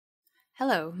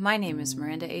Hello, my name is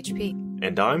Miranda HP.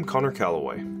 And I'm Connor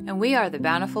Calloway. And we are the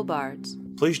Bountiful Bards.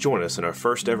 Please join us in our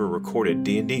first ever recorded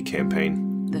D&D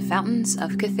campaign, The Fountains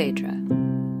of Cathaidra.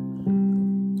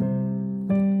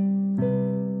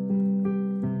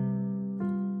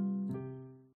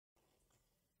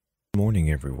 Good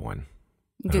morning, everyone.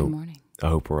 Good morning. I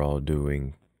hope we're all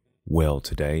doing well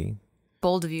today.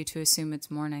 Bold of you to assume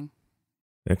it's morning.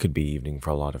 It could be evening for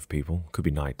a lot of people. Could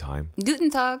be nighttime. Guten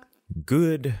Tag.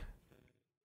 Good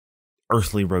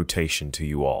earthly rotation to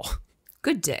you all.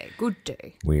 Good day, good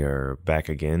day. We are back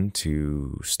again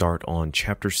to start on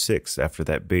Chapter 6 after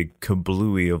that big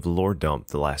kablooey of lore dump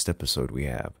the last episode we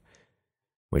have,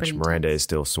 which Pretty Miranda intense. is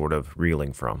still sort of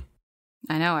reeling from.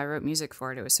 I know, I wrote music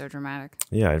for it. It was so dramatic.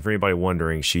 Yeah, and for anybody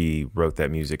wondering, she wrote that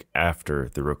music after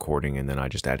the recording, and then I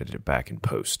just added it back in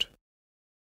post.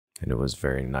 And it was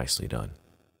very nicely done.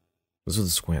 This was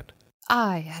a squint.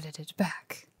 I added it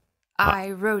back. I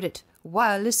wrote it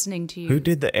while listening to you. Who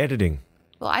did the editing?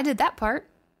 Well, I did that part.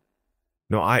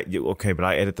 No, okay, but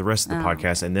I edit the rest of the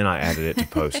podcast, and then I added it to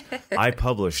post. I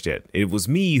published it. It was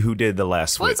me who did the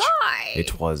last switch. Was I?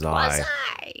 It was I.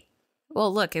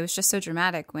 Well, look, it was just so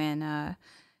dramatic when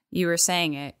you were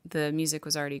saying it. The music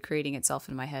was already creating itself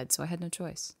in my head, so I had no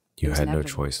choice. It You was had no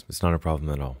inevitable. choice. It's not a problem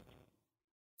at all.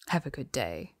 Have a good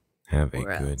day. Have a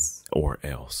Or good else. or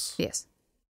else. Yes.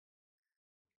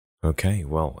 Okay,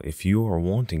 well, if you are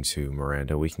wanting to,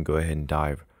 Miranda, we can go ahead and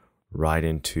dive right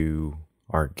into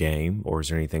our game, or is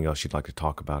there anything else you'd like to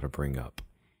talk about or bring up?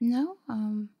 No.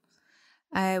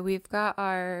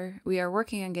 We are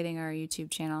working on getting our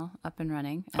YouTube channel up and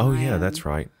running. And Oh, yeah, that's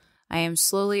right. I am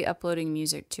slowly uploading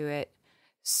music to it,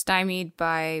 stymied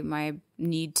by my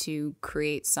need to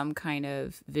create some kind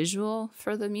of visual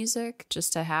for the music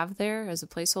just to have there as a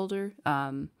placeholder.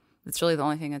 It's really the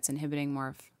only thing that's inhibiting more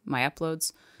of my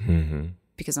uploads Mm-hmm.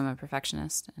 because I'm a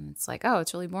perfectionist, and it's like, oh,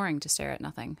 it's really boring to stare at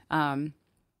nothing.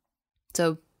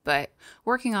 But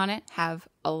working on it, have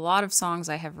a lot of songs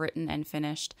I have written and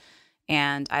finished,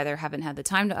 and either haven't had the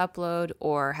time to upload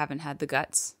or haven't had the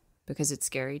guts because it's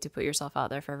scary to put yourself out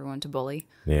there for everyone to bully.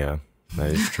 Yeah, that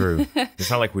is true.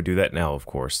 It's not like we do that now, of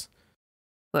course.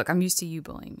 Look, I'm used to you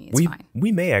bullying me. It's fine.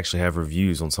 We may actually have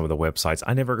reviews on some of the websites.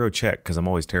 I never go check because I'm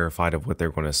always terrified of what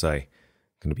they're going to say.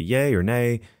 Going to be yay or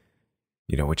nay,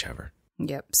 whichever.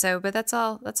 Yep. But that's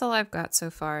all I've got so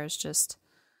far is just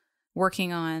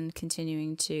working on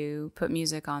continuing to put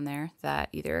music on there that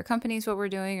either accompanies what we're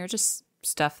doing or just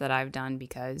stuff that I've done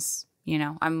because,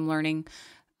 I'm learning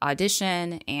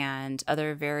Audition and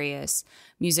other various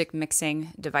music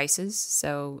mixing devices.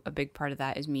 So a big part of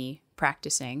that is me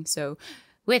practicing. So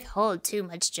withhold too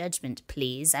much judgment,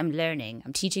 please. I'm learning.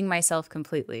 I'm teaching myself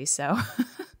completely. So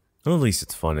Well, at least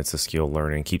it's fun. It's a skill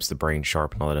learning, keeps the brain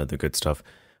sharp and all that other good stuff.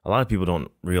 A lot of people don't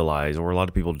realize, or a lot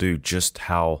of people do, just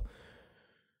how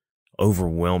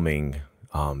overwhelming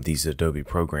these Adobe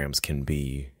programs can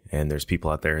be. And there's people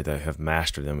out there that have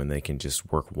mastered them and they can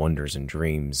just work wonders and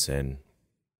dreams. And,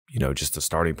 just the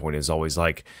starting point is always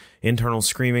like internal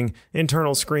screaming.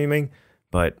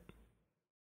 But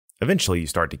eventually you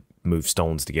start to move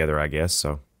stones together, I guess.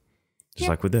 So just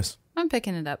like with this. I'm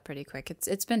picking it up pretty quick.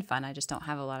 It's been fun. I just don't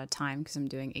have a lot of time because I'm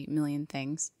doing 8 million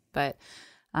things. But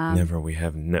We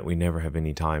never have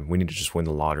any time. We need to just win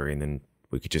the lottery and then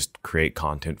we could just create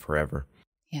content forever.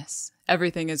 yes,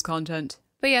 everything is content.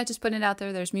 But yeah, just putting it out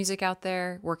there. There's music out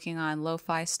there, working on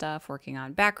lo-fi stuff, working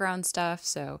on background stuff.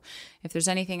 So if there's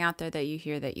anything out there that you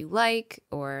hear that you like,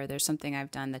 or there's something I've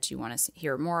done that you want to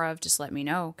hear more of, just let me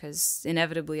know, because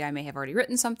inevitably I may have already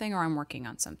written something or I'm working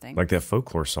on something. Like that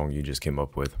folklore song you just came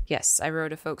up with. Yes, I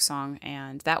wrote a folk song,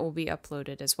 and that will be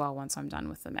uploaded as well once I'm done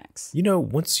with the mix.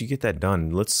 Once you get that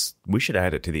done, we should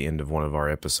add it to the end of one of our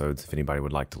episodes if anybody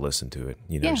would like to listen to it.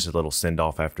 Yeah. Just a little send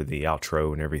off after the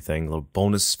outro and everything, a little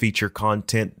bonus feature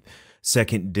content,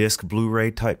 second disc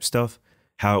Blu-ray type stuff,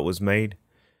 how it was made.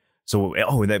 So,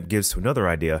 and that gives to another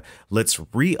idea. Let's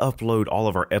re-upload all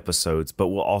of our episodes, but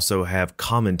we'll also have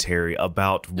commentary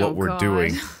about what we're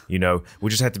doing. We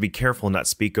just have to be careful and not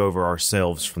speak over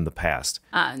ourselves from the past.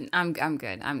 I'm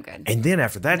good. And then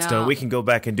after that's done, we can go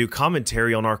back and do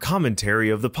commentary on our commentary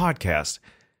of the podcast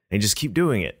and just keep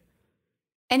doing it.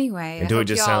 Anyway, And I do it hope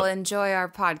just y'all sound- enjoy our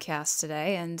podcast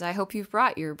today, and I hope you've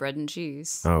brought your bread and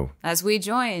cheese. Oh, As we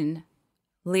join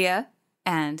Leah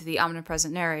and the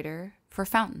omnipresent narrator for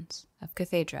Fountains of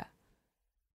Cathaidra.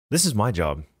 this is my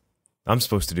job. I'm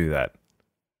supposed to do that.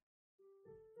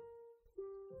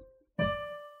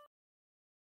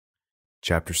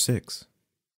 Chapter 6.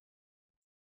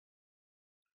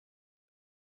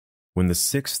 When the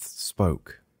sixth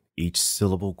spoke, each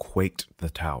syllable quaked the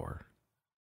tower.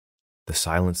 The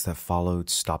silence that followed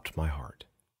stopped my heart.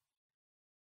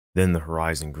 Then the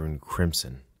horizon grew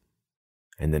crimson,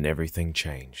 and then everything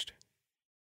changed.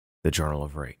 The Journal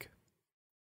of Rake.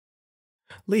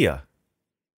 Leah.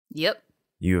 Yep.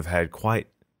 You have had quite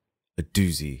a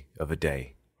doozy of a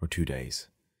day or 2 days.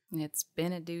 It's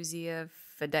been a doozy of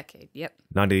a decade. Yep.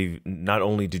 Not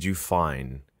only did you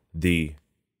find the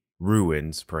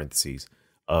ruins, parentheses,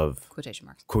 of... Quotation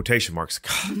marks.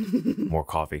 God, more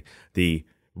coffee. The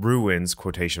ruins,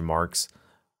 quotation marks,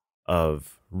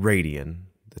 of Radian,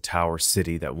 the tower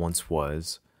city that once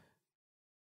was.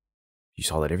 You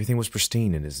saw that everything was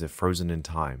pristine and as if frozen in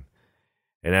time.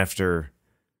 And after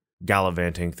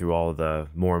gallivanting through all the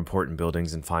more important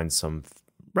buildings and find some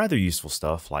rather useful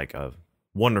stuff, like a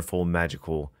wonderful,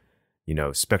 magical,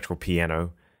 spectral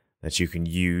piano that you can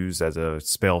use as a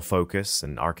spell focus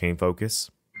and arcane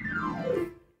focus.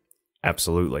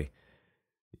 Absolutely.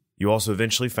 You also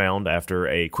eventually found, after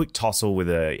a quick tussle with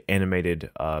an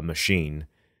animated machine,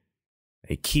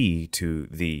 a key to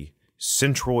the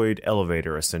centroid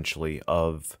elevator, essentially,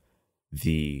 of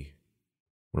the,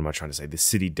 the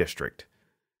city district.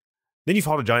 Then you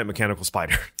fought a giant mechanical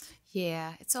spider.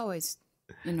 Yeah, it's always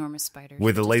enormous spiders.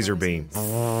 With a laser beam.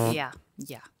 Yeah.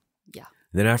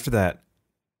 Then after that,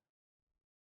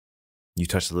 you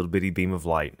touched a little bitty beam of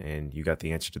light, and you got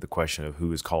the answer to the question of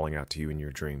who is calling out to you in your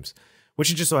dreams,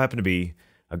 which just so happened to be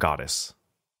a goddess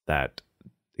that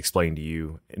explained to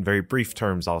you, in very brief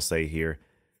terms, I'll say here,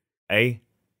 A,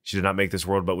 she did not make this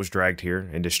world, but was dragged here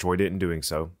and destroyed it in doing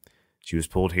so. She was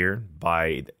pulled here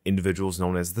by individuals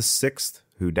known as the Sixth,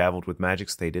 who dabbled with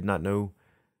magics. They did not know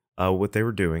what they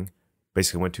were doing,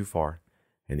 basically went too far.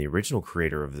 And the original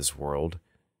creator of this world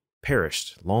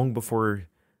perished long before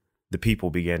the people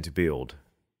began to build,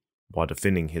 while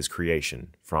defending his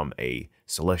creation from a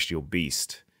celestial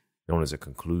beast known as a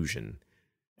conclusion.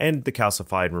 And the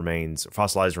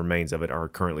fossilized remains of it are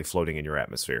currently floating in your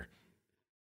atmosphere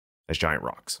as giant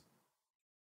rocks.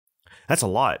 That's a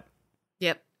lot.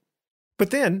 Yep.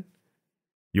 But then,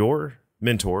 your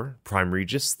mentor, Prime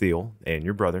Regis Thiel, and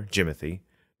your brother, Jimothy,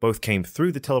 both came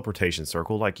through the teleportation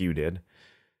circle like you did,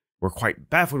 were quite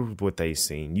baffled with what they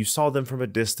seen. You saw them from a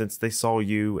distance, they saw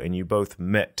you, and you both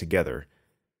met together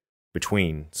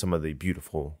between some of the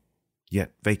beautiful,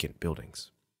 yet vacant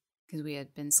buildings. Because we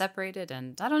had been separated,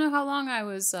 and I don't know how long I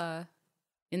was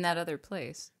in that other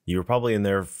place. You were probably in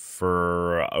there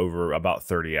for over about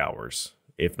 30 hours,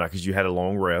 if not, because you had a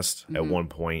long rest at one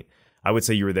point. I would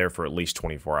say you were there for at least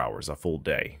 24 hours, a full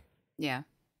day. Yeah.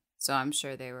 So I'm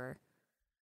sure they were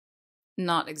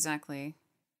not exactly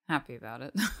happy about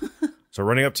it. So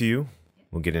running up to you,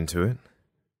 we'll get into it.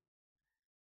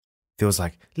 Feels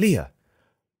like, Leah,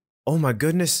 oh my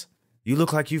goodness, you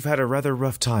look like you've had a rather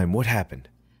rough time. What happened?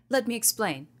 Let me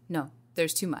explain. No,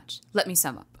 there's too much. Let me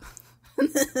sum up.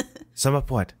 Sum up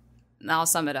what? I'll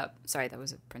sum it up. Sorry, that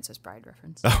was a Princess Bride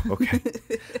reference. Oh, okay.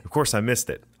 Of course, I missed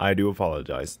it. I do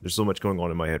apologize. There's so much going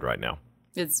on in my head right now.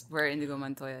 It's where Indigo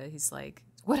Montoya, he's like,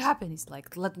 what happened? He's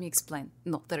like, let me explain.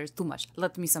 No, there is too much.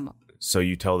 Let me sum up. So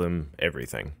you tell them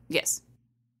everything? Yes.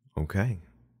 Okay.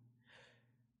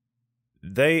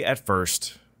 They, at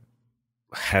first,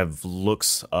 have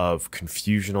looks of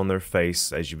confusion on their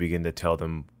face as you begin to tell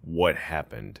them what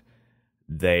happened.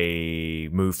 They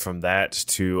move from that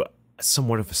to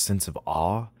somewhat of a sense of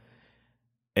awe.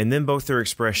 And then both their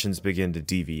expressions begin to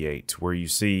deviate, where you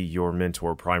see your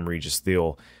mentor, Prime Regis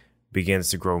Thiel, begins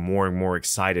to grow more and more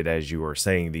excited as you are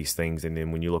saying these things. And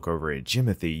then when you look over at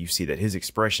Jimothy, you see that his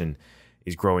expression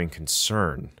is growing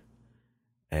concern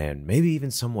and maybe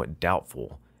even somewhat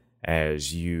doubtful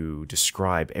as you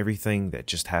describe everything that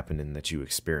just happened and that you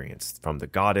experienced. From the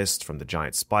goddess, from the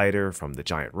giant spider, from the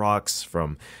giant rocks,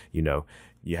 from,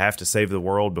 you have to save the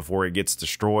world before it gets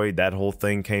destroyed. That whole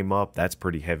thing came up. That's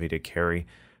pretty heavy to carry.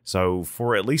 So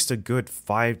for at least a good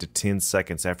 5 to 10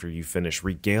 seconds after you finish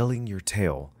regaling your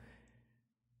tale,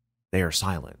 they are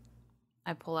silent.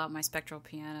 I pull out my spectral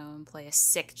piano and play a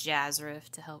sick jazz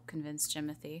riff to help convince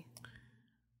Jimothy.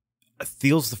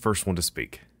 Thiel's the first one to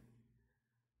speak.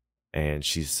 And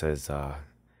she says,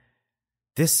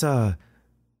 This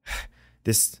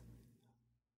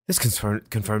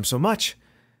confirms so much.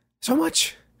 So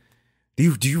much.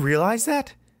 Do you realize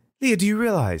that? Leah, do you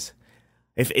realize?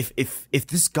 If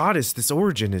this goddess, this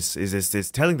origin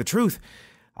is telling the truth,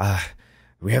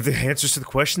 we have the answers to the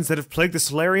questions that have plagued the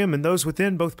solarium and those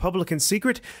within, both public and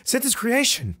secret, since its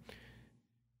creation.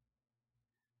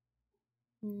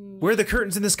 Where the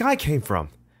curtains in the sky came from.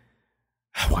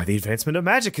 Why the advancement of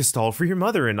magic has stalled for your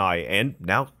mother and I, and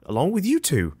now along with you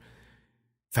two.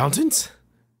 Fountains?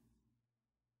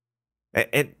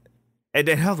 And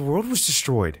how the world was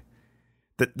destroyed.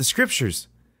 The scriptures,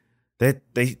 that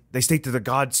they state that the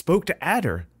God spoke to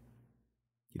Adder.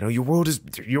 Your world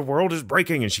is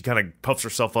breaking, and she kind of puffs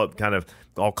herself up, kind of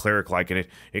all cleric-like, and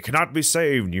it cannot be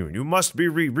saved. You must be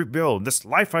rebuilt. This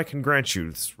life I can grant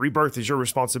you. This rebirth is your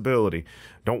responsibility.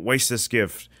 Don't waste this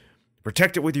gift.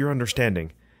 Protect it with your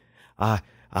understanding. I'm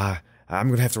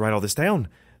going to have to write all this down.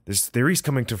 There's theories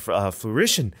coming to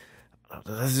fruition.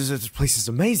 This place is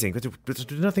amazing, but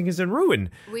nothing is in ruin.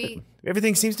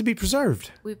 Everything seems to be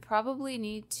preserved. We probably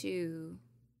need to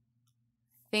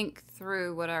think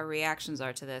through what our reactions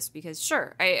are to this, because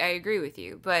sure, I agree with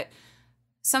you, but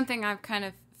something I've kind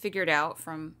of figured out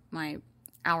from my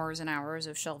hours and hours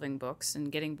of shelving books and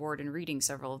getting bored and reading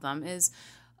several of them is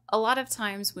a lot of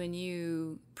times when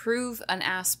you prove an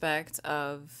aspect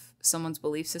of someone's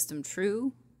belief system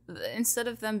true, instead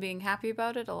of them being happy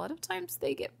about it, a lot of times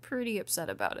they get pretty upset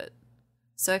about it.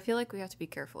 So I feel like we have to be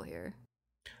careful here.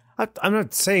 I'm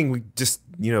not saying we just,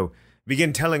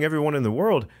 begin telling everyone in the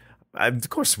world. Of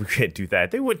course we can't do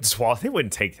that. They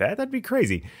wouldn't take that. That'd be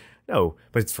crazy. No,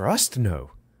 but it's for us to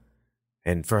know.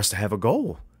 And for us to have a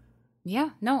goal. Yeah,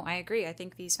 no, I agree. I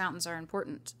think these fountains are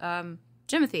important.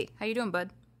 Jimothy, how you doing, bud?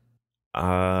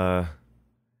 I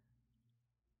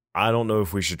don't know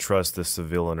if we should trust this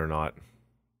civilian or not.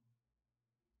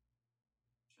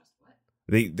 Trust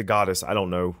what? The goddess, I don't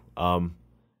know.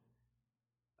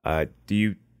 Are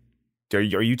you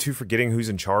two forgetting who's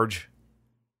in charge?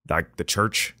 Like the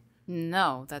church?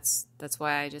 No, that's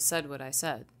why I just said what I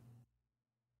said.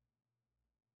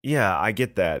 Yeah, I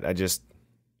get that.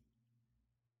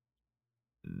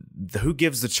 Who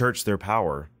gives the church their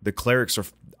power? The clerics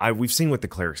we've seen what the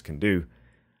clerics can do.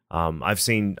 I've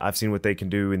seen what they can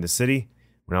do in the city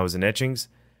when I was in Etchings.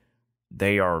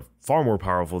 They are far more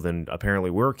powerful than apparently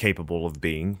we're capable of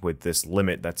being with this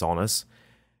limit that's on us.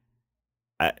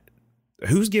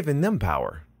 Who's giving them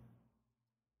power?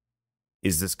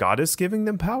 Is this goddess giving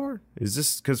them power? Is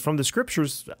this because from the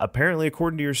scriptures, apparently,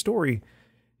 according to your story,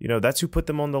 that's who put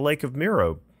them on the lake of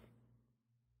Miro.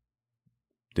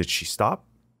 Did she stop?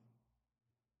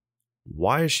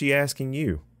 Why is she asking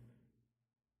you?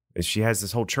 If she has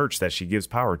this whole church that she gives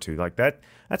power to, like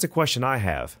that's a question I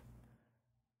have.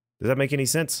 Does that make any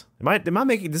sense? Am I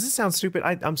making? Does this sound stupid?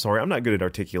 I'm sorry. I'm not good at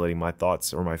articulating my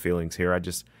thoughts or my feelings here.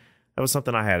 That was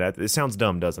something I had. It sounds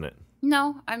dumb, doesn't it?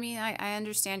 No, I mean, I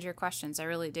understand your questions. I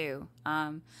really do.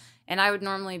 And I would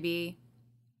normally be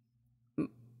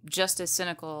just as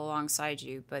cynical alongside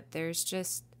you, but there's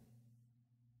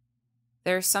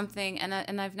something,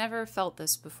 and I've never felt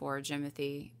this before,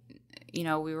 Jimothy. We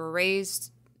were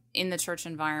raised in the church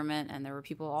environment, and there were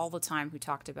people all the time who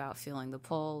talked about feeling the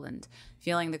pull and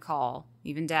feeling the call,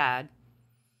 even Dad.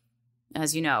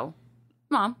 As you know,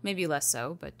 Mom, maybe less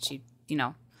so, but she.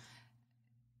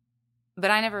 But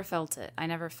I never felt it. I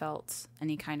never felt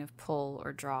any kind of pull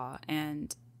or draw.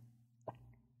 And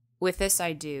with this,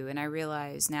 I do. And I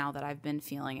realize now that I've been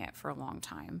feeling it for a long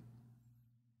time.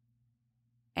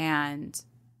 And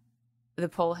the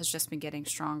pull has just been getting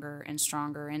stronger and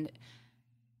stronger. And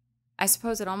I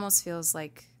suppose it almost feels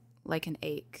like an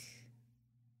ache.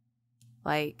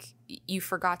 Like you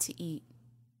forgot to eat.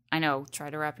 I know, try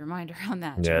to wrap your mind around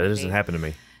that. Yeah, that doesn't happen to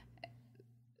me.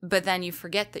 But then you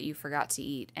forget that you forgot to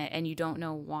eat, and you don't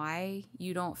know why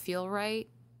you don't feel right.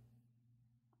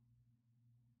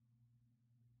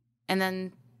 And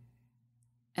then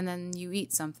you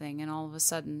eat something, and all of a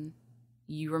sudden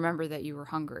you remember that you were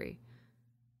hungry.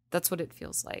 That's what it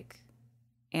feels like.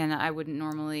 And I wouldn't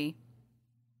normally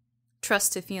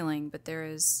trust a feeling, but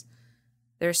there's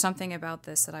something about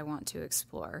this that I want to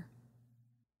explore.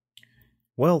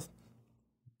 Well,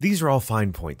 these are all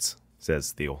fine points,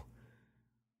 says Theo.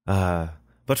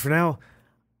 But for now,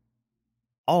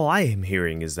 all I am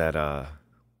hearing is that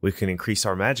we can increase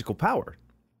our magical power.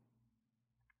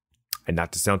 And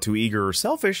not to sound too eager or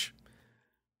selfish,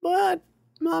 but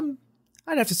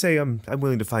I'd have to say I'm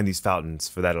willing to find these fountains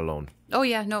for that alone. Oh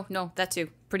yeah, no, that too.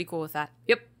 Pretty cool with that.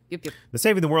 Yep. The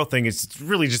saving the world thing is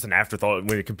really just an afterthought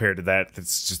when compared to that.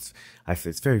 It's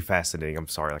very fascinating. I'm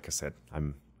sorry, like I said,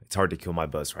 it's hard to kill my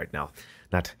buzz right now.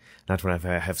 Not when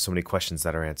I have so many questions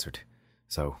that are answered.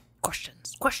 So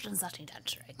questions that need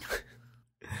answering.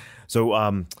 So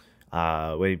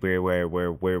where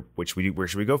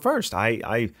should we go first?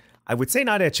 I would say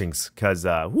not Etchings, because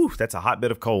that's a hot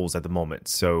bit of coals at the moment.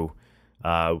 So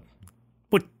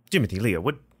Jimothy, Leah,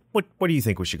 what do you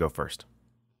think we should go first?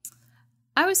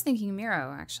 I was thinking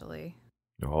Miro, actually.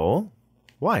 Oh,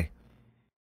 why?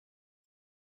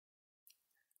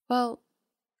 Well,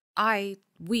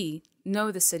 we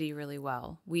know the city really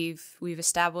well. We've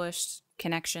established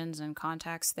connections and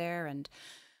contacts there, and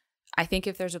I think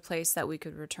if there's a place that we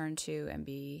could return to and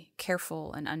be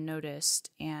careful and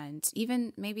unnoticed, and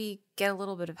even maybe get a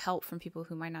little bit of help from people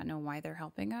who might not know why they're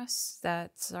helping us,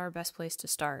 that's our best place to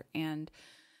start. And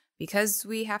because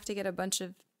we have to get a bunch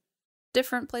of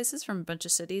different places from a bunch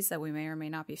of cities that we may or may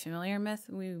not be familiar with,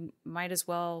 we might as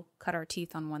well cut our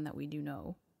teeth on one that we do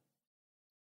know.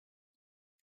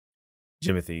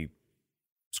 Jimothy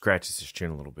scratches his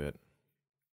chin a little bit.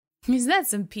 Is that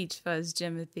some peach fuzz,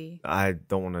 Jimothy? I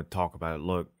don't want to talk about it.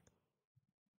 Look,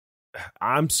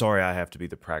 I'm sorry I have to be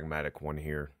the pragmatic one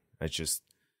here. It's just,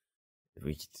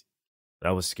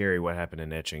 that was scary what happened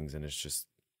in Etchings, and it's just,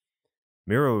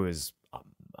 Miro is,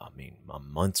 a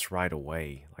month's ride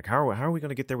away. Like, how are we going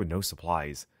to get there with no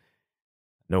supplies?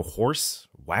 No horse,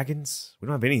 wagons? We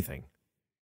don't have anything.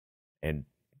 And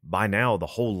by now, the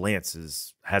whole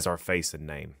Lance has our face and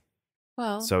name.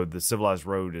 Well, so the civilized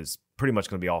road is pretty much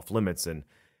going to be off limits. And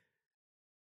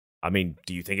I mean,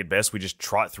 do you think it best we just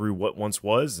trot through what once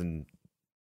was and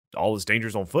all is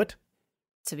dangers on foot?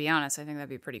 To be honest, I think that'd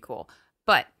be pretty cool.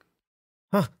 But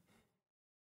Huh.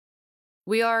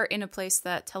 We are in a place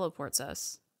that teleports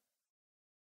us.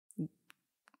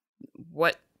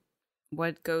 What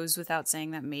goes without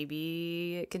saying that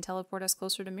maybe it can teleport us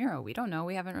closer to Miro? We don't know.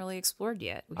 We haven't really explored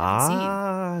yet. We haven't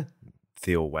seen.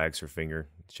 Theo wags her finger.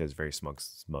 She has a very smug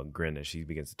grin as she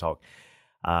begins to talk.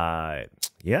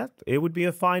 Yeah, it would be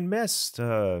a fine mess.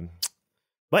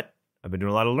 But I've been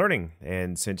doing a lot of learning.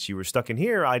 And since you were stuck in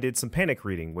here, I did some panic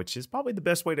reading, which is probably the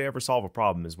best way to ever solve a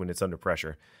problem is when it's under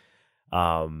pressure.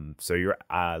 So you're,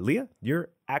 Leah, you're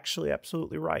actually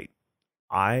absolutely right.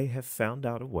 I have found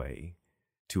out a way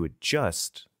to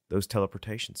adjust those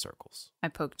teleportation circles. I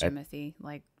poked Jimothy,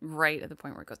 like right at the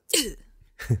point where it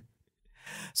goes.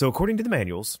 So according to the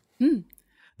manuals,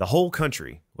 the whole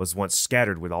country was once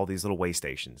scattered with all these little way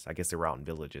stations. I guess they were out in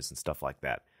villages and stuff like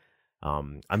that.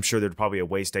 I'm sure there'd probably a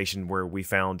way station where we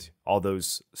found all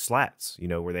those slats,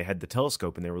 where they had the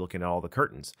telescope and they were looking at all the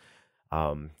curtains.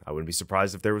 I wouldn't be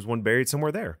surprised if there was one buried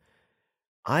somewhere there.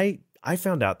 I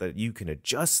found out that you can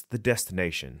adjust the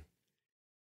destination,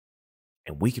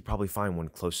 and we could probably find one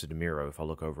closer to Miro if I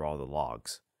look over all the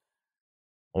logs.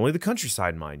 Only the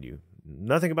countryside, mind you.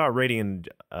 Nothing about radiant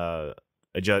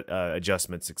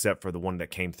adjustments except for the one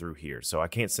that came through here. So I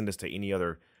can't send us to any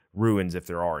other ruins if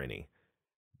there are any.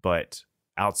 But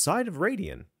outside of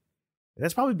Radian,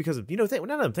 that's probably because of, now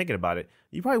that I'm thinking about it,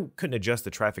 you probably couldn't adjust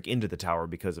the traffic into the tower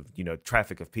because of,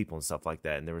 traffic of people and stuff like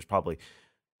that. And there was probably,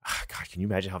 God, can you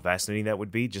imagine how fascinating that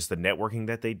would be? Just the networking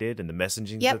that they did and the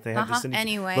messaging that they had to send.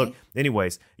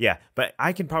 Anyways, yeah, but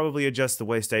I can probably adjust the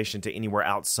way station to anywhere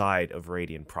outside of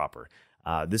Radian proper.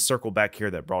 This circle back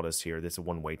here that brought us here, this is a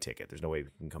one-way ticket. There's no way we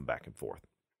can come back and forth.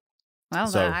 Well,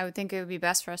 then I would think it would be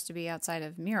best for us to be outside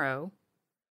of Miro,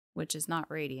 which is not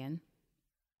Radian.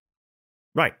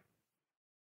 Right.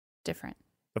 Different.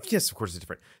 Yes, of course it's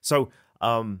different. So,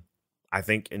 I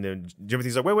think, and then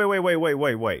Jimothy's like,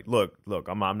 wait. Look,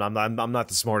 I'm not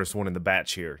the smartest one in the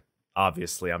batch here.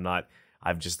 Obviously, I'm not.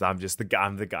 I'm just the guy.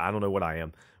 I'm the guy. I don't know what I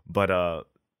am. But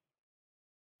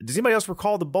does anybody else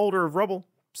recall the boulder of rubble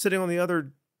sitting on the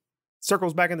other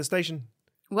circles back in the station?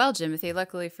 Well, Jimothy,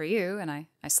 luckily for you, and I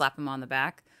slap him on the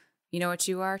back. You know what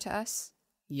you are to us?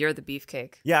 You're the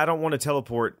beefcake. Yeah, I don't want to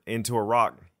teleport into a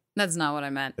rock. That's not what I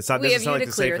meant. It's not, doesn't sound like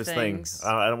the safest thing.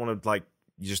 I don't want to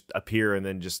just appear and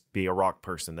then just be a rock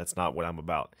person. That's not what I'm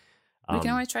about. We can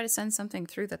always try to send something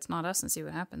through that's not us and see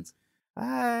what happens.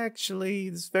 Actually,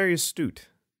 it's very astute,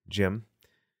 Jim.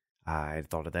 I had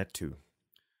thought of that too.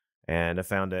 And I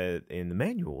found that in the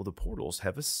manual, the portals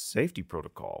have a safety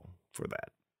protocol for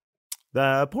that.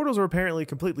 The portals are apparently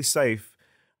completely safe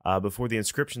before the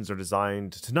inscriptions are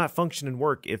designed to not function and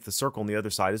work if the circle on the other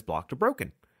side is blocked or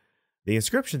broken. The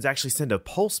inscriptions actually send a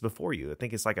pulse before you. I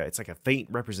think it's like a faint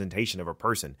representation of a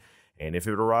person. And if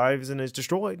it arrives and is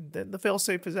destroyed, then the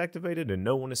failsafe is activated and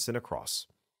no one is sent across.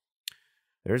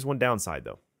 There's one downside,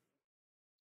 though.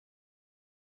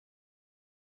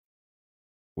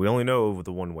 We only know of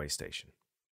the one-way station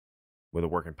with a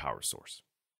working power source.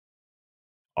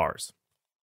 Ours.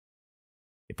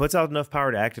 It puts out enough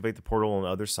power to activate the portal on the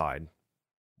other side.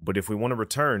 But if we want to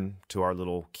return to our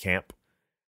little camp,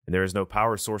 and there is no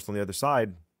power source on the other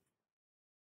side,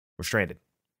 we're stranded.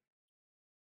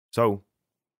 So,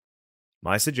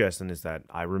 my suggestion is that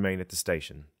I remain at the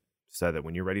station so that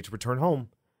when you're ready to return home,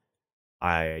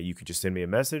 you can just send me a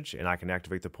message and I can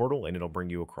activate the portal and it'll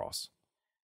bring you across.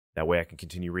 That way I can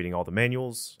continue reading all the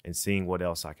manuals and seeing what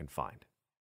else I can find.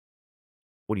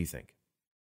 What do you think?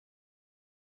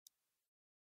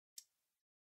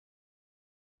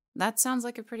 That sounds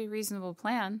like a pretty reasonable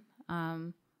plan.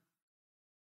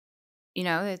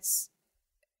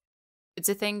 It's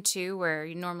a thing, too, where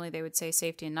normally they would say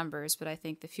safety in numbers, but I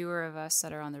think the fewer of us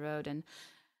that are on the road, and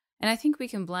I think we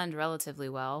can blend relatively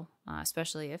well,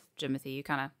 especially if, Jimothy, you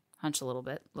kind of hunch a little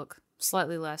bit, look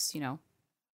slightly less,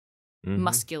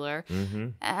 muscular.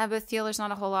 But Theo, there's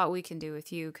not a whole lot we can do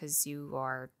with you because you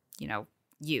are,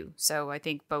 you. So I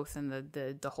think both in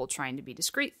the whole trying to be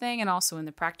discreet thing and also in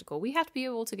the practical, we have to be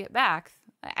able to get back.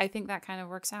 I think that kind of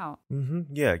works out.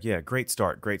 Yeah. Great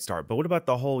start. But what about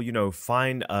the whole,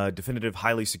 find a definitive,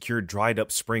 highly secured, dried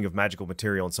up spring of magical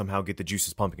material and somehow get the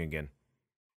juices pumping again?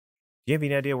 Do you have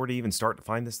any idea where to even start to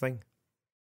find this thing?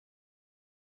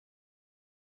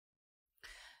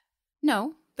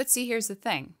 No, but see, here's the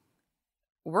thing.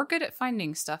 We're good at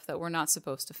finding stuff that we're not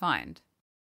supposed to find.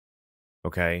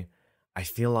 Okay. I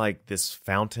feel like this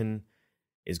fountain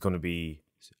is going to be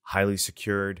highly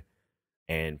secured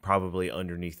and probably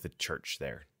underneath the church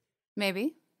there.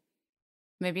 Maybe.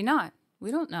 Maybe not. We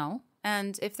don't know.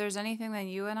 And if there's anything that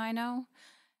you and I know,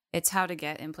 it's how to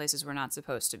get in places we're not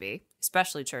supposed to be,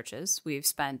 especially churches. We've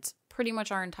spent pretty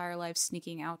much our entire lives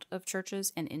sneaking out of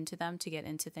churches and into them to get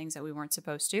into things that we weren't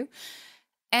supposed to.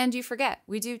 And you forget,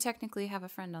 we do technically have a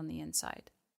friend on the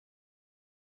inside.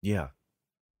 Yeah.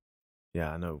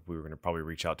 Yeah, I know. We were going to probably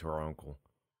reach out to our uncle.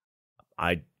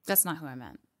 That's not who I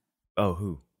meant. Oh,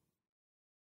 who?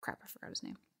 Crap, I forgot his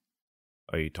name.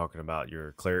 Are you talking about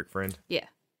your cleric friend? Yeah.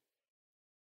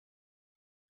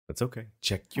 That's okay.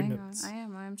 Check your notes. I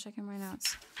am checking my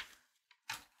notes.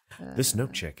 This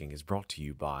note checking is brought to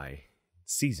you by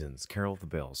Seasons, Carol of the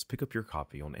Bells. Pick up your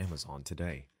copy on Amazon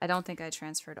today. I don't think I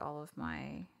transferred all of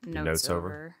my notes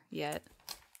over yet.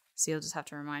 So you'll just have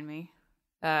to remind me.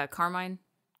 Carmine?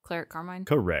 Cleric Carmine?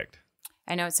 Correct.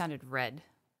 I know it sounded red.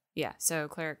 Yeah, so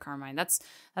Cleric Carmine. That's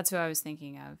who I was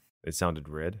thinking of. It sounded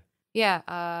red?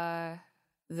 Yeah,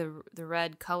 the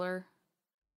red color.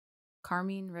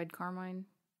 Carmine, red carmine.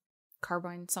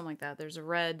 Carbine, something like that. There's a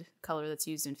red color that's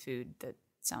used in food that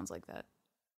sounds like that.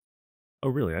 Oh,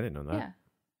 really? I didn't know that. Yeah.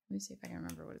 Let me see if I can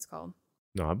remember what it's called.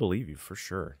 No, I believe you for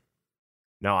sure.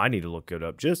 Now I need to look it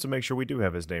up just to make sure we do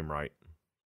have his name right.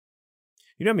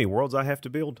 You know how many worlds I have to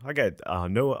build? I got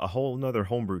a whole nother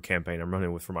homebrew campaign I'm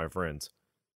running with for my friends.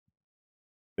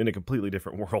 In a completely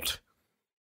different world.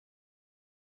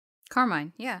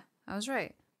 Carmine. Yeah, I was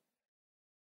right.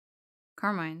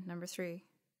 Carmine, number 3.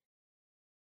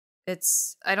 I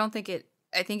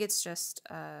think it's just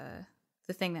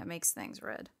the thing that makes things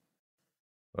red.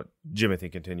 But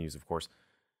Jimothy continues, of course.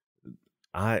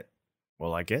 I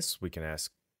guess we can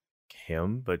ask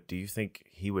him, but do you think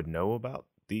he would know about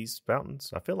these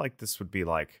fountains? I feel like this would be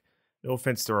like, no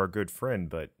offense to our good friend,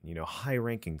 but,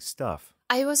 high-ranking stuff.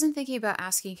 I wasn't thinking about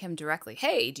asking him directly,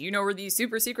 hey, do you know where these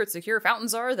super secret secure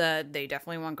fountains are that they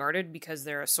definitely want guarded because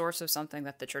they're a source of something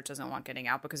that the church doesn't want getting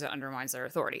out because it undermines their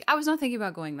authority? I was not thinking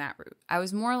about going that route. I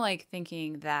was more like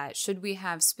thinking that should we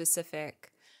have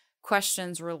specific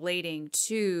questions relating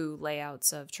to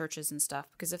layouts of churches and stuff?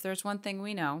 Because if there's one thing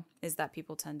we know is that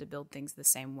people tend to build things the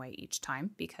same way each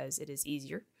time because it is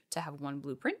easier to have one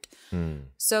blueprint.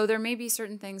 So there may be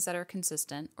certain things that are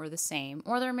consistent or the same,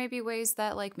 or there may be ways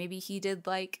that maybe he did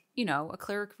a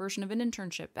cleric version of an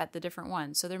internship at the different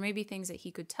one. So there may be things that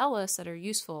he could tell us that are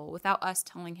useful without us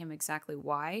telling him exactly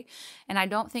why. And I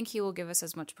don't think he will give us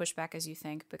as much pushback as you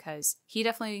think because he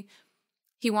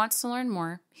wants to learn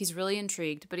more. He's really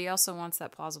intrigued, but he also wants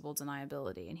that plausible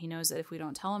deniability. And he knows that if we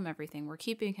don't tell him everything, we're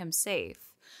keeping him safe.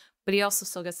 But he also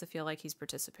still gets to feel like he's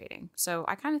participating. So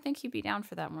I kind of think he'd be down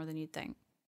for that more than you'd think.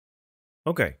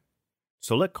 Okay.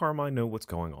 So let Carmine know what's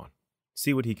going on.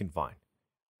 See what he can find.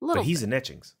 But he's in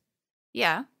Etchings.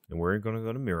 Yeah. And we're going to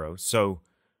go to Miro. So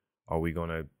are we going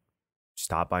to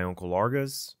stop by Uncle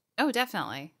Larga's? Oh,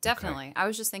 definitely. Definitely. Okay. I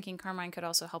was just thinking Carmine could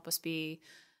also help us be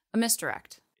a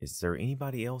misdirect. Is there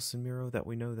anybody else in Miro that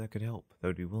we know that could help, that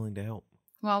would be willing to help?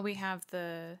 Well, we have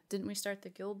didn't we start the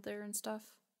guild there and stuff?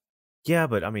 Yeah,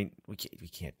 but I mean, we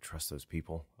can't trust those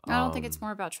people. I don't think it's more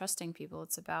about trusting people.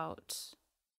 It's about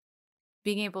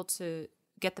being able to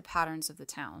get the patterns of the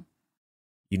town.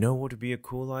 You know what would be a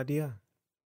cool idea?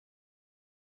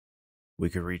 We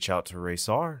could reach out to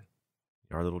Raysar,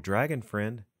 our little dragon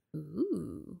friend.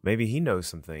 Ooh. Maybe he knows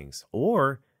some things.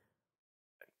 Or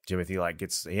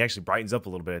Jimothy he actually brightens up a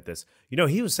little bit at this.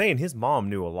 He was saying his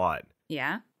mom knew a lot.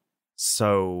 Yeah.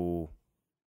 So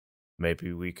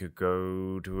maybe we could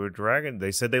go to a dragon.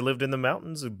 They said they lived in the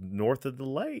mountains north of the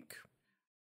lake.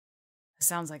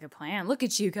 Sounds like a plan. Look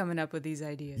at you coming up with these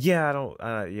ideas. Yeah, I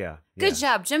don't, yeah. Good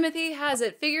job. Jimothy has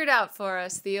it figured out for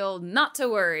us, the old not to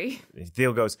worry.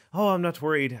 Theo goes, oh, I'm not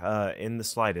worried in the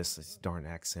slightest. This darn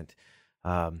accent.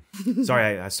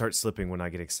 Sorry, I start slipping when I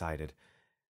get excited.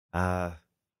 All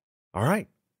right.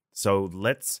 So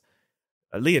let's...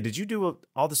 Leah, did you do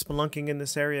all the spelunking in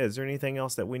this area? Is there anything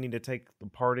else that we need to take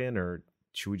part in, or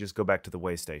should we just go back to the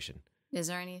way station? Is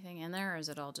there anything in there, or is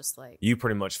it all just like... You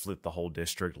pretty much flipped the whole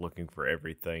district looking for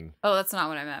everything. Oh, that's not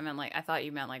what I meant. I meant like, I thought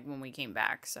you meant like when we came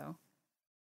back, so...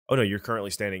 Oh, no, you're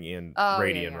currently standing in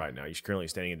Radian right now. You're currently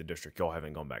standing in the district. Y'all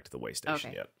haven't gone back to the way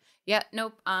station yet. Yeah,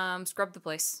 nope. Scrub the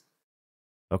place.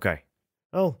 Okay.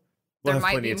 Oh, we'll there have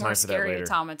might plenty be of time more for that scary later.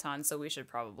 automatons, so we should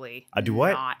probably I do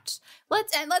what? Not.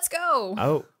 Let's go.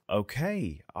 Oh,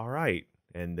 okay. All right.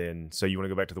 And then, so you want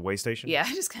to go back to the way station? Yeah,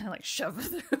 I just kind of like shove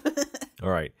it through. All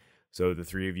right. So the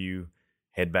three of you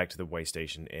head back to the way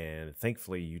station, and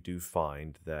thankfully you do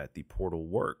find that the portal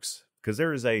works. Because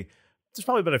there's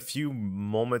probably been a few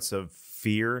moments of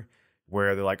fear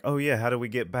where they're like, oh yeah, how do we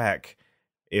get back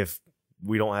if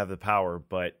we don't have the power?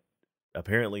 But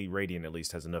apparently Radiant at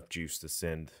least has enough juice to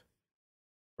send,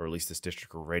 or at least this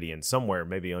district or Radiant, somewhere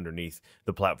maybe underneath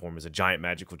the platform is a giant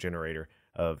magical generator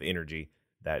of energy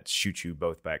that shoots you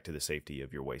both back to the safety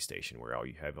of your way station, where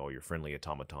you have all your friendly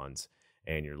automatons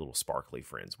and your little sparkly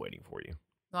friends waiting for you.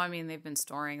 Well, I mean, they've been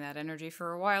storing that energy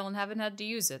for a while and haven't had to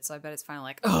use it, so I bet it's finally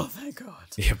like, oh, thank God.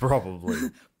 Yeah, probably.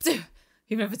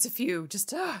 Even if it's a few,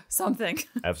 just something.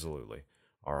 Absolutely.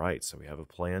 All right, so we have a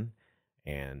plan,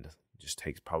 and it just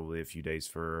takes probably a few days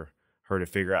for her to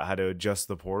figure out how to adjust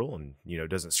the portal and,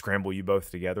 doesn't scramble you both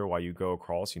together while you go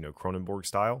across, Cronenberg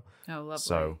style. Oh, lovely.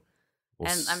 So,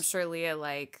 and I'm sure Leah,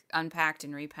 unpacked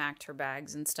and repacked her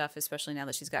bags and stuff, especially now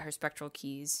that she's got her spectral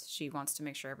keys. She wants to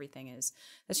make sure everything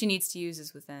that she needs to use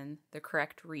is within the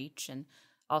correct reach. And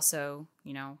also,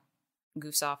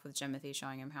 goofs off with Jimothy,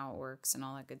 showing him how it works and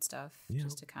all that good stuff. Yeah.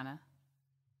 Just to kind of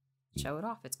show it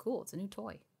off. It's cool. It's a new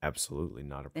toy. Absolutely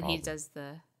not a problem. And he does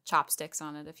the chopsticks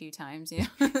on it a few times,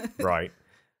 Right.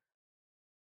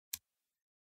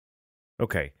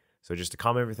 Okay, so just to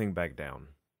calm everything back down,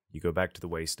 you go back to the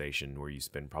way station where you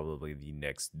spend probably the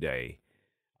next day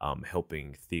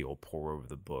helping Theo pore over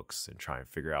the books and try and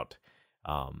figure out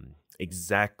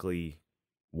exactly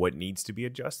what needs to be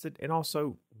adjusted, and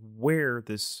also where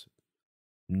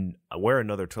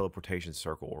another teleportation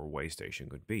circle or way station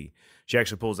could be. She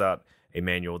actually pulls out a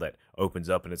manual that opens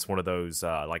up, and it's one of those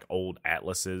old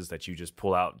atlases that you just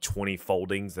pull out 20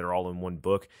 foldings that are all in one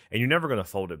book, and you're never going to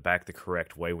fold it back the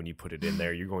correct way when you put it in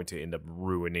there. You're going to end up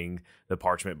ruining the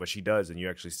parchment, but she does, and you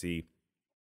actually see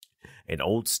an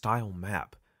old style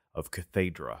map of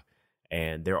Cathaidra,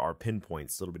 and there are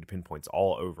pinpoints, little bitty pinpoints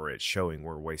all over it showing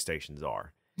where way stations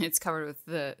are. It's covered with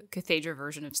the Cathaidra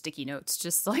version of sticky notes,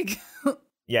 just like...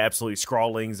 Yeah, absolutely.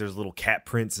 Scrawlings. There's little cat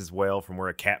prints as well from where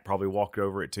a cat probably walked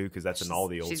over it too, because that's in all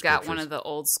the old She's scriptures. got one of the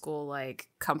old school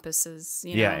compasses.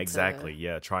 Yeah, exactly.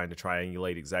 Yeah, trying to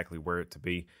triangulate exactly where it to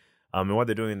be. And while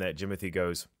they're doing that, Jimothy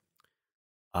goes,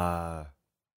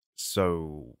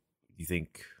 so you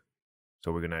think,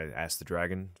 so we're going to ask the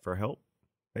dragon for help,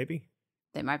 maybe?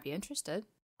 They might be interested.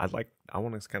 I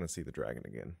want to kind of see the dragon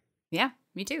again. Yeah,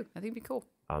 me too. I think it'd be cool.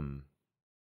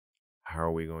 How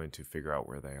are we going to figure out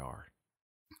where they are?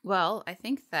 Well, I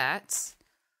think that, let's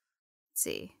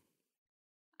see,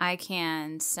 I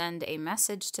can send a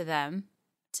message to them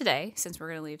today, since we're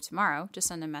going to leave tomorrow. Just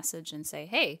send a message and say,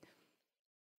 hey,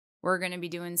 we're going to be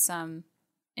doing some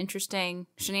interesting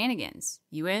shenanigans.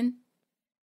 You in?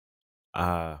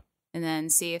 And then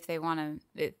see if they want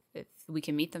to, if we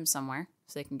can meet them somewhere,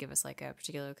 so they can give us a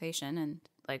particular location. And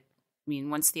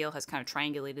once Theo has kind of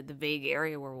triangulated the vague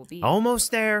area where we'll be.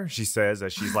 Almost there, she says,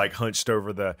 as she's hunched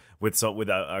over with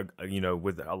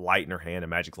a light in her hand, a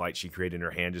magic light she created in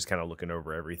her hand, just kind of looking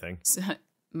over everything. So,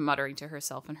 muttering to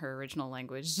herself in her original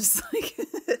language, just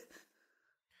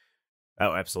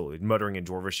Oh, absolutely. Muttering in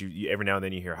Dwarvish, you every now and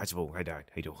then you hear,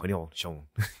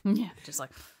 yeah, just like,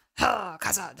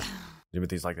 Kazad.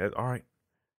 Timothy's like that. All right.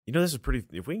 This is pretty,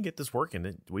 if we can get this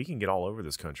working, we can get all over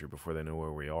this country before they know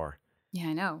where we are. Yeah,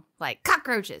 I know. Like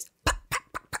cockroaches.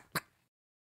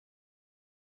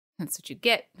 That's what you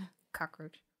get.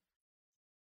 Cockroach.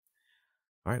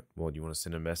 All right. Well, do you want to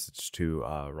send a message to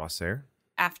Rosser?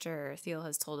 After Theo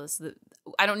has told us that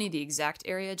I don't need the exact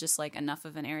area, just enough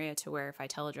of an area to where if I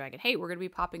tell a dragon, hey, we're going to be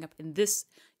popping up in this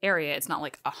area, it's not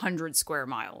 100 square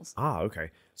miles. Ah,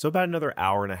 okay. So about another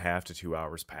hour and a half to 2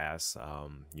 hours pass.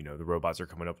 The robots are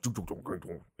coming up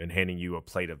and handing you a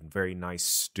plate of very nice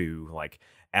stew, like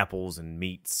apples and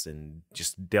meats and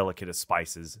just delicate of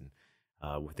spices. And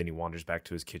then he wanders back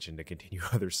to his kitchen to continue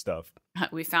other stuff.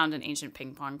 We found an ancient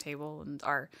ping pong table and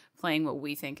are playing what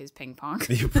we think is ping pong.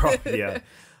 Yeah.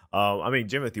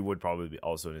 Jimothy would probably be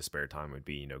also in his spare time would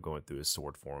be, going through his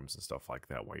sword forms and stuff like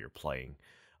that while you're playing.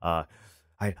 I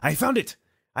found it.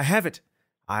 I have it.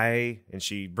 and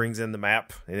she brings in the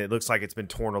map, and it looks like it's been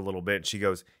torn a little bit. And she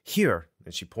goes, here.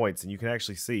 And she points, and you can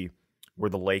actually see where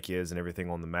the lake is and everything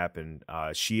on the map. And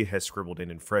she has scribbled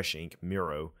in fresh ink,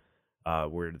 Miro,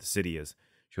 where the city is.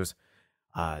 She goes,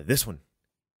 this one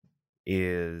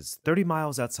is 30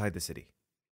 miles outside the city.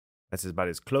 That's about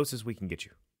as close as we can get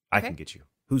you. I can get you.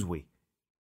 Who's we?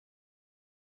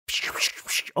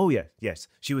 Oh, yeah. Yes.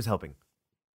 She was helping.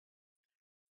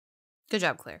 Good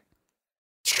job, Claire.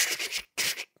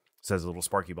 Says a little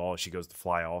sparky ball as she goes to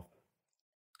fly off.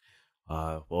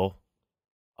 Well,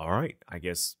 all right. I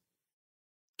guess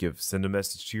send a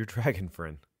message to your dragon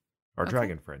friend. Our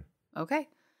dragon friend. Okay.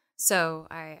 So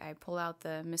I pull out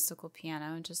the mystical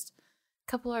piano and just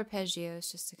a couple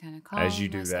arpeggios just to kind of calm As you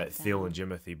do that, down. Theo and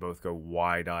Jimothy both go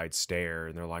wide-eyed stare,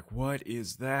 and they're like, what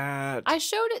is that? I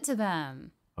showed it to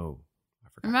them. Oh, I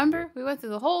forgot. Remember? We went through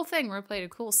the whole thing where we played a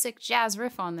cool, sick jazz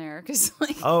riff on there. Cause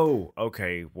Oh,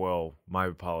 okay. Well, my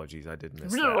apologies. I did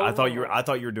miss that. I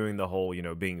thought you were doing the whole,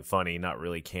 being funny, not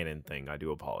really canon thing. I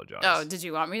do apologize. Oh, did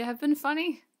you want me to have been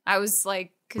funny? I was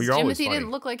like, because Jimothy didn't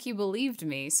look like he believed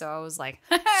me, so I was like,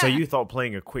 So you thought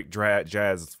playing a quick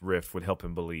jazz riff would help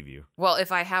him believe you? Well,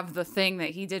 if I have the thing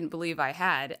that he didn't believe I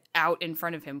had out in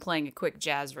front of him playing a quick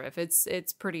jazz riff,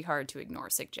 it's pretty hard to ignore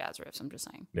sick jazz riffs, I'm just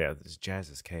saying. Yeah, this jazz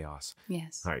is chaos.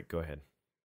 Yes. All right, go ahead.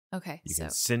 Okay, You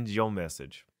can send your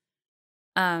message.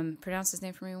 Pronounce his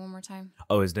name for me one more time.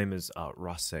 Oh, his name is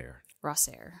Rossair.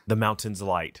 Rossair. The mountain's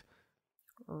light.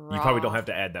 You probably don't have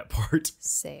to add that part.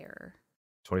 Rossair.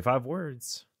 25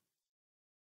 words.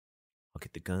 I'll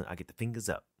get the gun. I get the fingers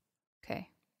up. Okay.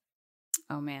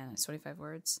 Oh man, it's 25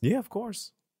 words. Yeah, of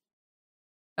course.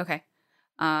 Okay.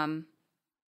 So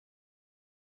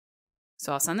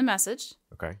I'll send the message.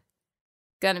 Okay.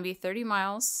 Gonna be 30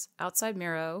 miles outside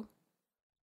Miro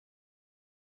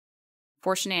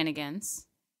for shenanigans.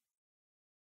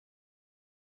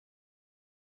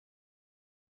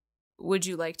 Would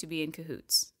you like to be in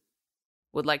cahoots?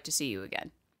 Would like to see you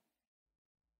again.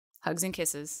 Hugs and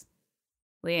kisses.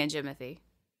 Leah and Jimothy.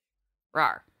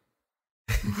 Rar.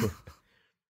 You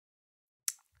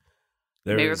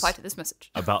may reply to this message.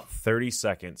 About 30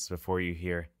 seconds before you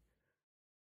hear,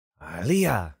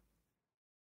 Leah,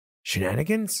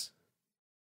 shenanigans?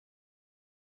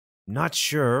 Not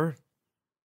sure.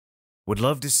 Would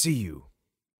love to see you.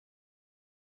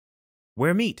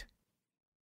 Where meet?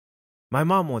 My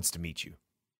mom wants to meet you.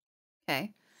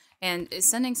 Okay. And it's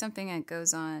sending something that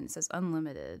goes on, it says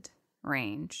unlimited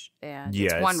range, and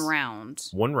yes. It's one round.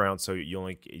 One round, so you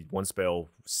only, one spell,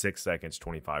 6 seconds,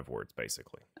 25 words,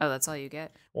 basically. Oh, that's all you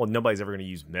get? Well, nobody's ever going to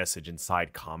use message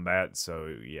inside combat,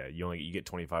 so yeah, you get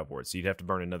 25 words. So you'd have to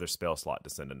burn another spell slot to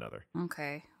send another.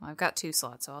 Okay. Well, I've got 2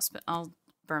 slots, so I'll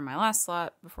burn my last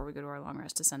slot before we go to our long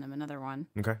rest to send him another one.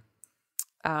 Okay.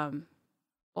 Well,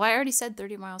 I already said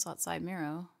 30 miles outside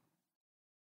Miro.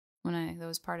 That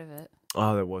was part of it.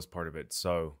 Oh, that was part of it.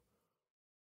 So,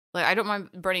 like, I don't mind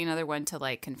burning another one to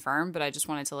like confirm, but I just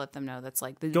wanted to let them know that's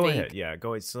like the go ahead. Yeah,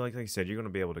 go ahead. So, like I said, you're going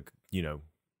to be able to,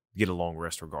 get a long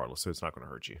rest regardless. So it's not going to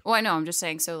hurt you. Well, I know. I'm just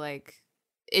saying. So, like,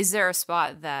 is there a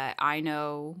spot that I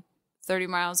know 30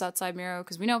 miles outside Miro?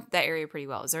 Because we know that area pretty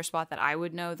well. Is there a spot that I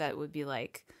would know that would be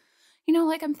like,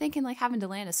 like I'm thinking like having to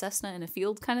land a Cessna in a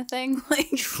field kind of thing?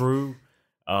 Like, true.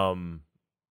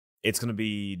 It's going to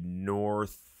be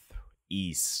northeast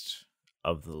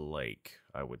of the lake,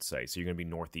 I would say. So you're going to be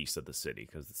northeast of the city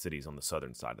because the city's on the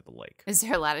southern side of the lake. Is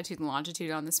there latitude and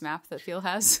longitude on this map that Phil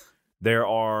has? There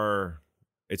are.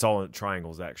 It's all in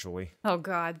triangles, actually. Oh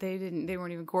God, they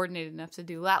weren't even coordinated enough to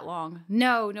do that long.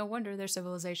 No wonder their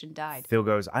civilization died. Phil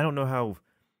goes, I don't know how.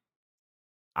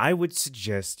 I would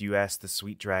suggest you ask the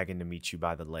sweet dragon to meet you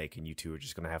by the lake, and you two are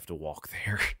just going to have to walk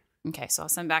there. Okay, so I'll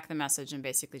send back the message and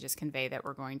basically just convey that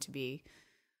we're going to be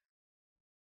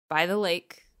by the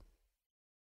lake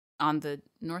on the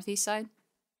northeast side.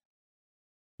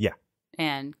 Yeah.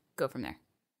 And go from there.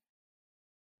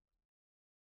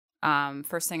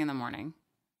 First thing in the morning.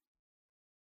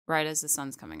 Right as the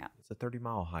sun's coming up. It's a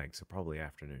 30-mile hike, so probably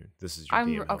afternoon. This is your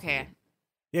DM. Okay.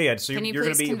 Yeah. So Can you you're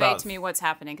please going to be convey to me what's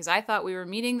happening? Because I thought we were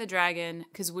meeting the dragon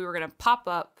because we were going to pop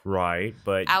up right,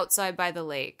 but outside by the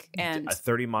lake and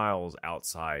 30 miles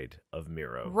outside of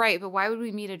Miro. Right, but why would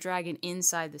we meet a dragon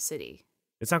inside the city?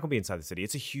 It's not going to be inside the city.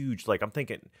 It's a huge lake. I'm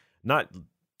thinking not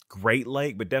Great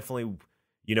Lake, but definitely,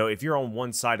 if you're on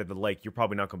one side of the lake, you're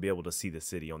probably not going to be able to see the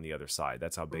city on the other side.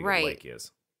 That's how big the lake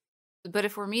is. But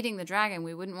if we're meeting the dragon,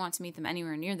 we wouldn't want to meet them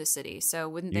anywhere near the city. So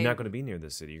wouldn't You're not going to be near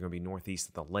the city. You're going to be northeast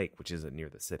of the lake, which isn't near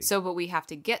the city. So, but we have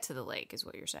to get to the lake, is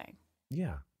what you're saying.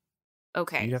 Yeah.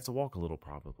 Okay. You'd have to walk a little,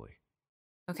 probably.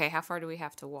 Okay, how far do we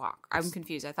have to walk? I'm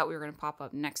confused. I thought we were going to pop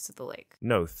up next to the lake.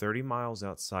 No, 30 miles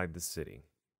outside the city.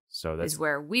 So that's is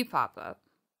where we pop up.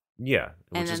 Yeah,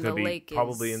 and which then is going the to be lake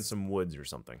probably is... in some woods or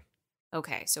something.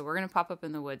 Okay, so we're going to pop up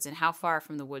in the woods. And how far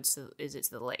from the woods is it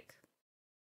to the lake?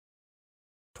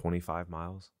 25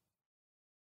 miles.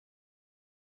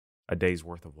 A day's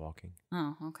worth of walking.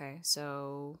 Oh, okay.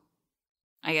 So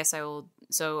I guess I'll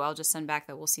just send back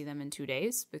that we'll see them in 2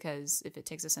 days, because if it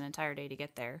takes us an entire day to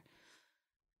get there,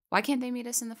 why can't they meet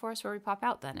us in the forest where we pop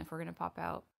out then, if we're going to pop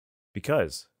out?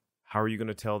 Because how are you going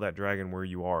to tell that dragon where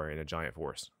you are in a giant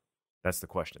forest? That's the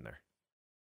question there.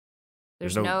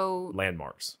 There's no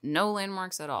landmarks. No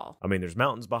landmarks at all. I mean, there's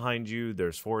mountains behind you.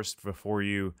 There's forest before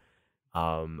you.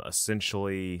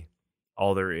 Essentially,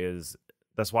 all there is...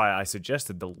 That's why I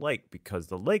suggested the lake, because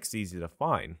the lake's easy to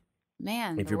find.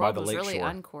 Man, if the you're world by the was lake really shore.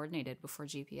 uncoordinated before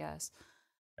GPS.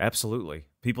 Absolutely.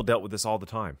 People dealt with this all the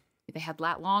time. They had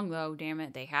lat long, though, damn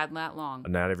it. They had lat long.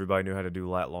 Not everybody knew how to do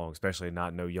lat long, especially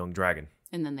not no young dragon.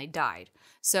 And then they died.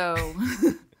 So,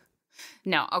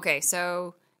 no. Okay,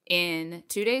 so in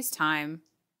 2 days' time,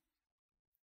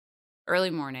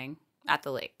 early morning at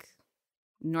the lake,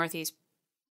 northeast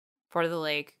part of the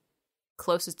lake,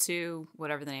 closest to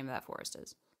whatever the name of that forest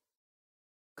is.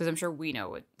 Because I'm sure we know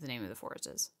what the name of the forest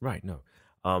is. Right, no.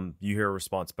 You hear a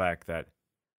response back that,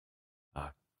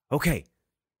 okay,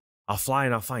 I'll fly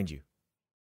and I'll find you.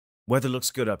 Weather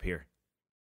looks good up here.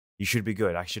 You should be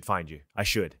good. I should find you. I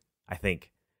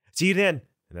think. See you then.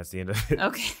 And that's the end of it.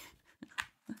 Okay.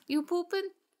 You pooping?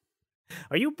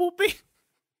 Are you pooping?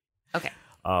 Okay.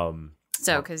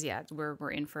 So, because, yeah,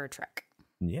 we're in for a trek.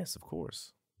 Yes, of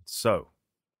course. So,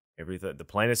 the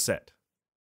plan is set.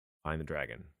 Find the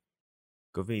dragon.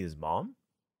 Go meet his mom?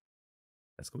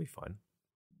 That's going to be fun.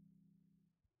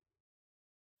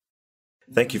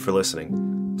 Thank you for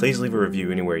listening. Please leave a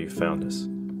review anywhere you found us.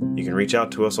 You can reach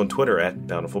out to us on Twitter at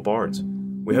Bountiful Bards.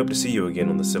 We hope to see you again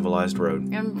on the civilized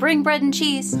road. And bring bread and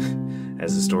cheese.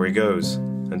 As the story goes,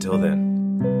 until then.